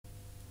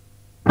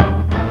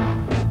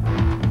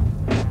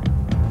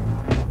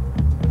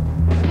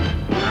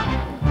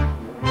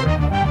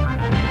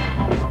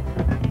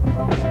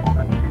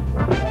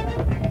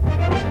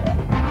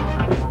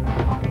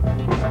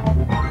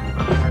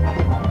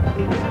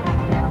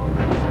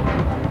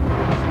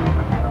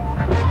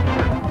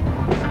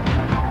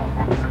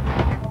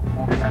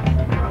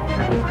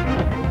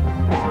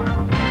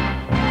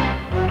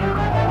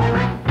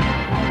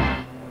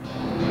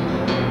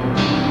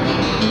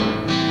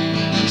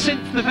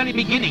very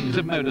beginnings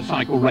of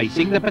motorcycle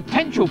racing, the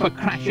potential for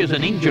crashes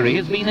and injury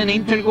has been an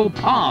integral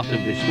part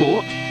of this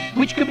sport,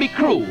 which can be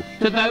cruel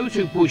to those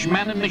who push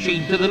man and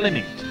machine to the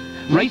limit.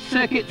 Race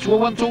circuits were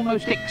once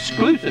almost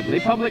exclusively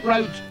public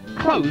roads,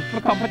 closed for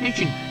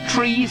competition.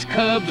 Trees,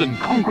 curbs and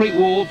concrete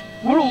walls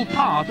were all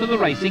part of the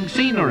racing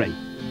scenery.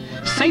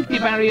 Safety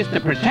barriers to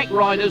protect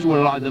riders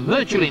were either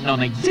virtually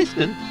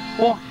non-existent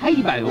or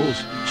hay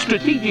bales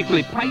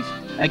strategically placed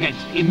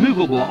against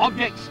immovable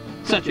objects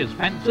such as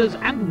fences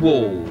and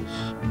walls.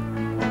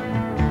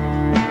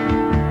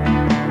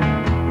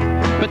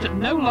 But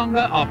no longer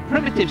are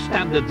primitive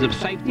standards of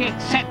safety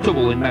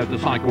acceptable in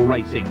motorcycle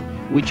racing,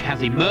 which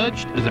has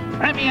emerged as a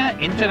premier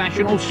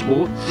international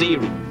sports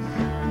series.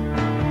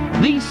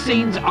 These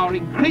scenes are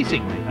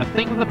increasingly a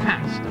thing of the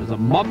past, as a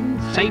modern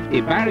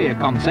safety barrier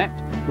concept,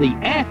 the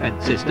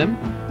Airfence system,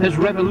 has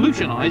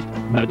revolutionised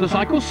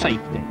motorcycle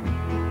safety.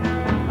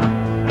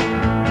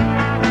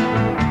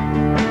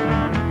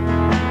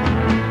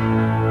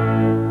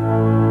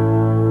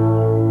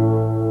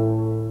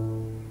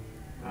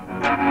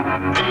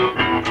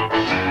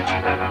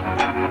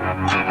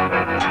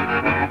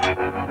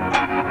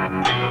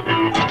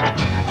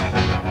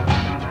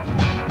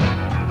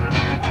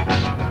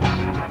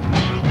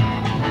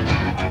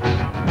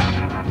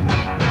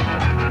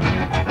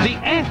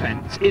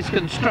 Is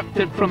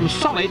constructed from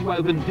solid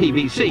woven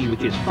PVC,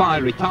 which is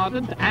fire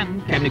retardant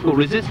and chemical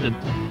resistant,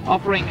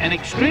 offering an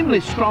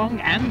extremely strong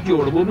and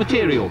durable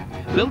material.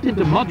 Built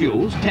into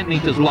modules 10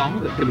 metres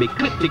long that can be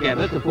clipped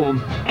together to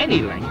form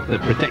any length of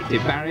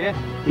protective barrier,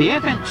 the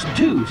Airfence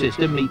 2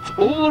 system meets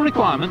all the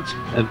requirements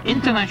of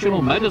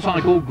international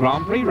motorcycle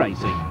Grand Prix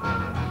racing.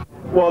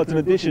 Well, it's an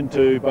addition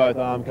to both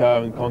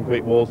armcar and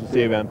concrete walls we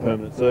see around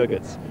permanent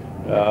circuits.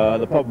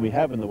 The problem we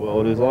have in the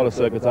world is a lot of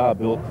circuits are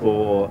built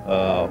for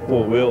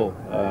four-wheel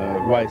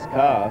race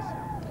cars,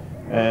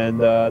 and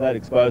that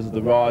exposes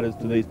the riders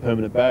to these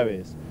permanent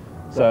barriers.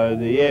 So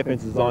the Airfence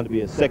is designed to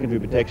be a secondary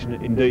protection,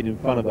 indeed in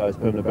front of those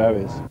permanent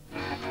barriers.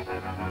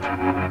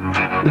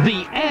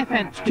 The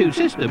Airfence 2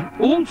 system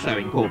also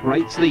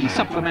incorporates the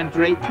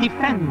supplementary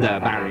Defender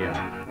barrier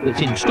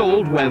that's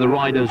installed where the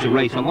riders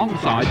race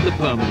alongside the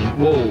permanent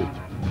wall.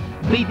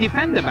 The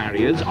Defender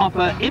barriers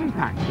offer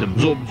impact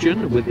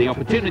absorption with the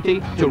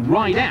opportunity to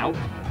ride out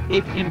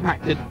if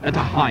impacted at a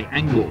high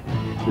angle.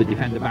 The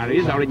Defender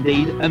barriers are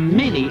indeed a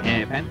mini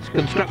Airfence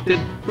constructed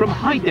from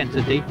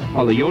high-density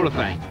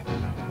polyurethane.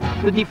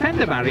 The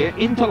Defender barrier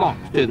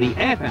interlocks to the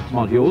Airfence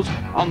modules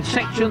on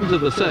sections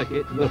of the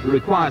circuit that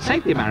require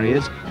safety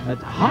barriers at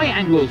high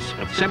angles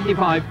of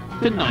 75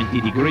 to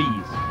 90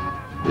 degrees.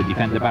 The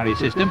Defender barrier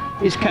system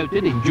is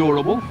coated in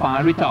durable,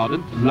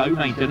 fire-retardant,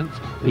 low-maintenance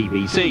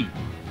PVC.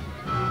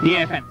 The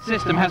Airfence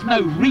system has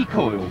no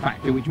recoil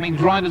factor, which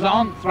means riders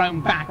aren't thrown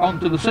back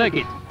onto the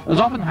circuit, as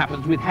often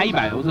happens with hay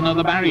bales and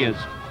other barriers.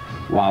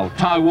 While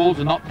tyre walls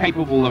are not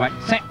capable of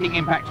accepting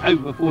impacts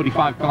over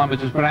 45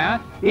 km per hour,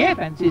 the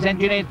Airfence is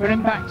engineered for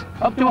impacts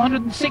up to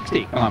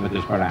 160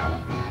 km per hour.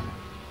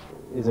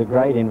 It's a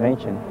great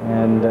invention,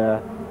 and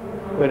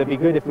but it'd be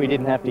good if we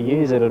didn't have to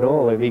use it at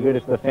all. It'd be good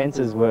if the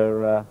fences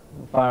were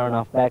far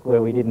enough back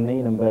where we didn't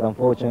need them, but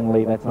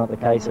unfortunately that's not the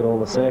case at all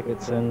the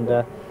circuits.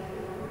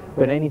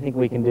 But anything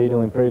we can do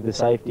to improve the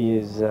safety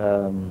is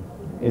a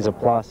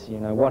plus. You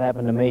know, what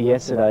happened to me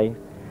yesterday,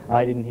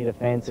 I didn't hit a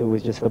fence, it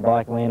was just the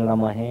bike landed on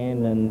my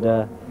hand, and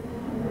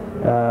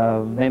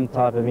them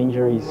type of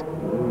injuries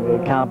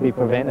can't be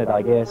prevented,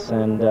 I guess.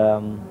 And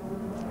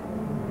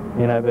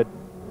you know, but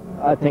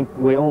I think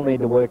we all need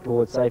to work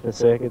towards safer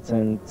circuits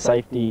and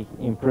safety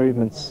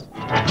improvements.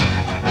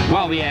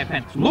 While the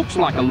Airfence looks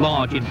like a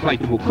large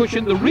inflatable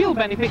cushion, the real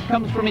benefit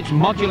comes from its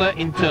modular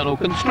internal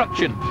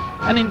construction.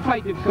 An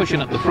inflated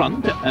cushion at the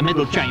front, a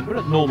middle chamber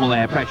at normal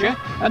air pressure,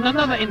 and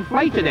another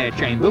inflated air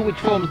chamber which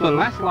forms the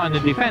last line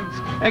of defence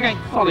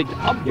against solid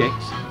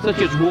objects such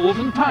as walls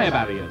and tyre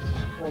barriers.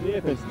 Well, the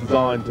Airfence is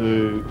designed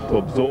to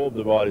absorb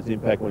the rider's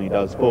impact when he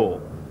does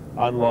fall.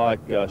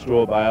 Unlike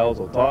straw bales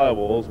or tyre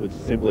walls, which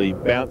simply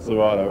bounce the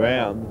rider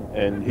around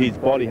and his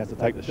body has to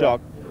take the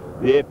shock,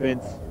 the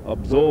Airfence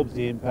absorbs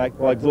the impact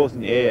by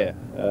exhausting air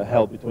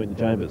held between the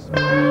chambers.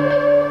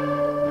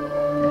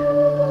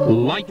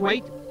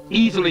 Lightweight,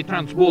 easily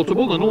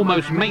transportable and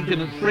almost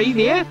maintenance-free,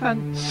 the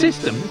Airfence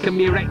system can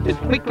be erected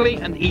quickly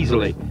and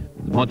easily.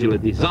 The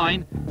modular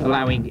design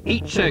allowing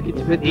each circuit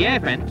to fit the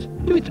Airfence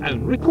to its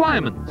own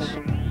requirements.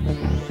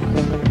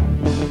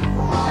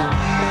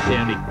 The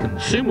only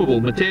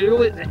consumable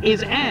material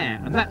is air,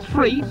 and that's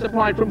free,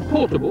 supplied from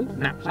portable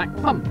knapsack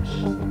pumps.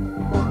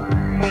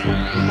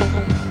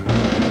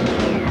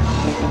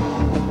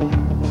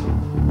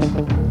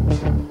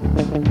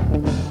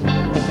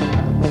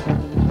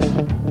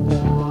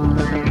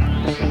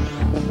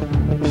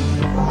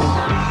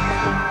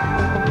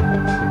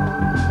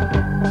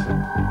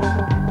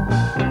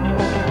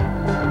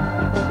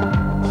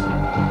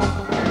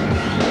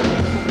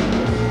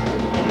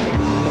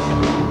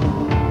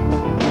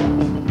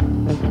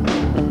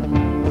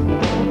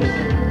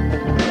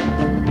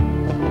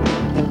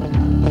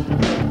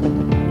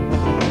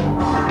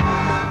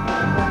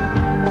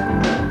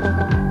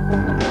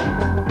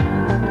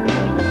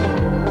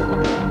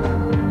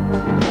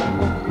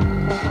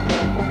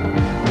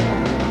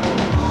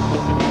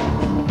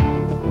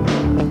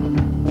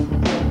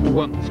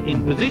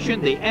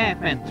 position, the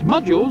Airfence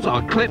modules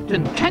are clipped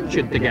and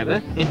tensioned together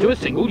into a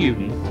single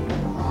unit.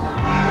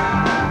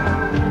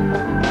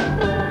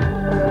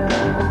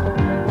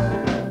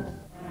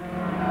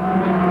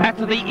 At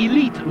the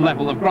elite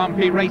level of Grand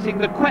Prix racing,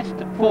 the quest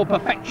for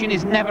perfection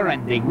is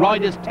never-ending.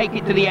 Riders take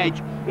it to the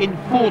edge in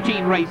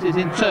 14 races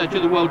in search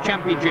of the World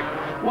Championship.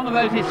 One of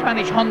those is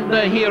Spanish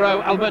Honda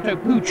hero Alberto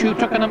Puig, who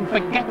took an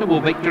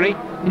unforgettable victory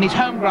in his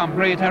home Grand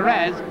Prix at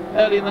Jerez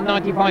early in the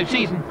 '95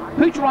 season.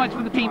 Puig rides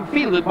for the team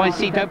fielded by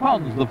Cito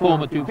Pons, the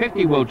former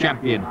 250 world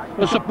champion,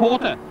 a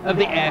supporter of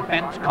the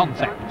Airfence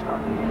concept.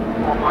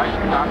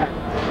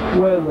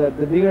 Well,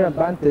 the bigger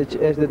advantage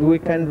is that we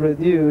can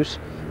reduce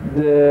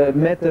the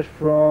meters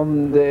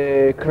from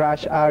the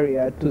crash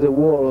area to the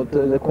wall,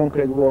 to the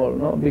concrete wall,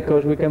 no?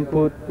 Because we can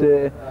put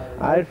the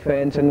air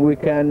fence and we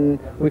can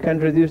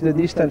reduce the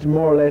distance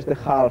more or less the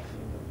half.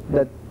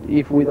 That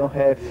if we don't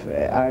have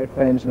air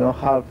fence, no,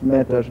 half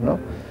meters, no.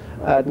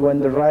 When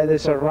the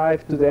riders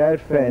arrive to the air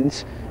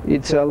fence,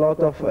 it's a lot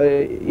of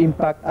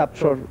impact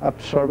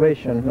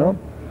absorption, no,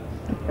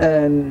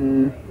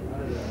 and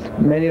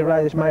many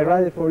riders, my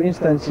rider for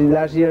instance,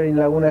 last year in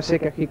Laguna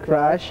Seca he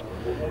crashed,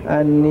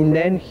 and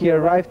then he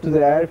arrived to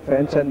the air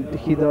fence and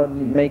he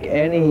don't make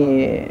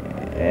any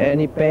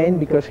pain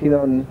because he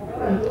don't,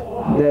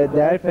 the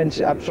air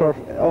fence absorbs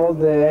all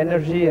the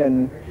energy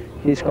and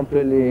he's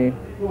completely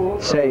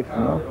safe,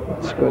 no?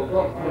 It's good.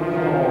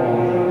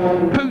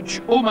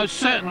 Puig almost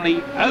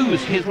certainly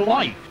owes his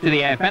life to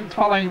the Airfence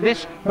following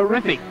this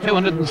horrific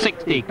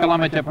 260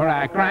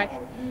 km/h crash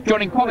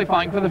during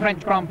qualifying for the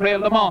French Grand Prix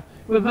at Le Mans.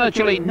 With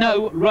virtually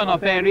no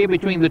runoff area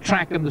between the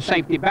track and the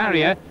safety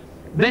barrier,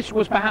 this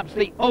was perhaps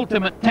the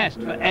ultimate test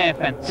for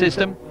Airfence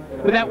system,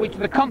 without which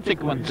the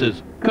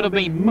consequences could have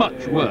been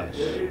much worse.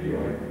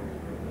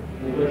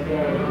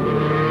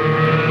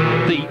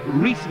 The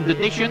recent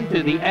addition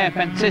to the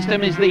Airfence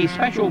system is the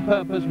special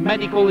purpose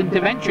medical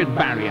intervention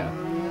barrier,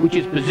 which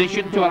is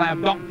positioned to allow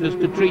doctors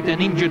to treat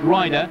an injured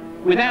rider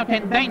without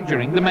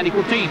endangering the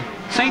medical team.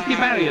 Safety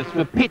barriers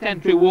for pit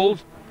entry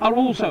walls are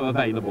also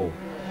available.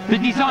 The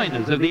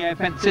designers of the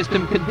Airfence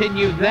system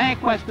continue their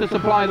quest to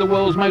supply the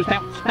world's most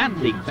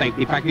outstanding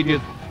safety packages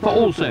for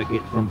all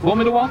circuits, from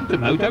Formula 1 to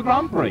Moto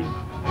Grand Prix.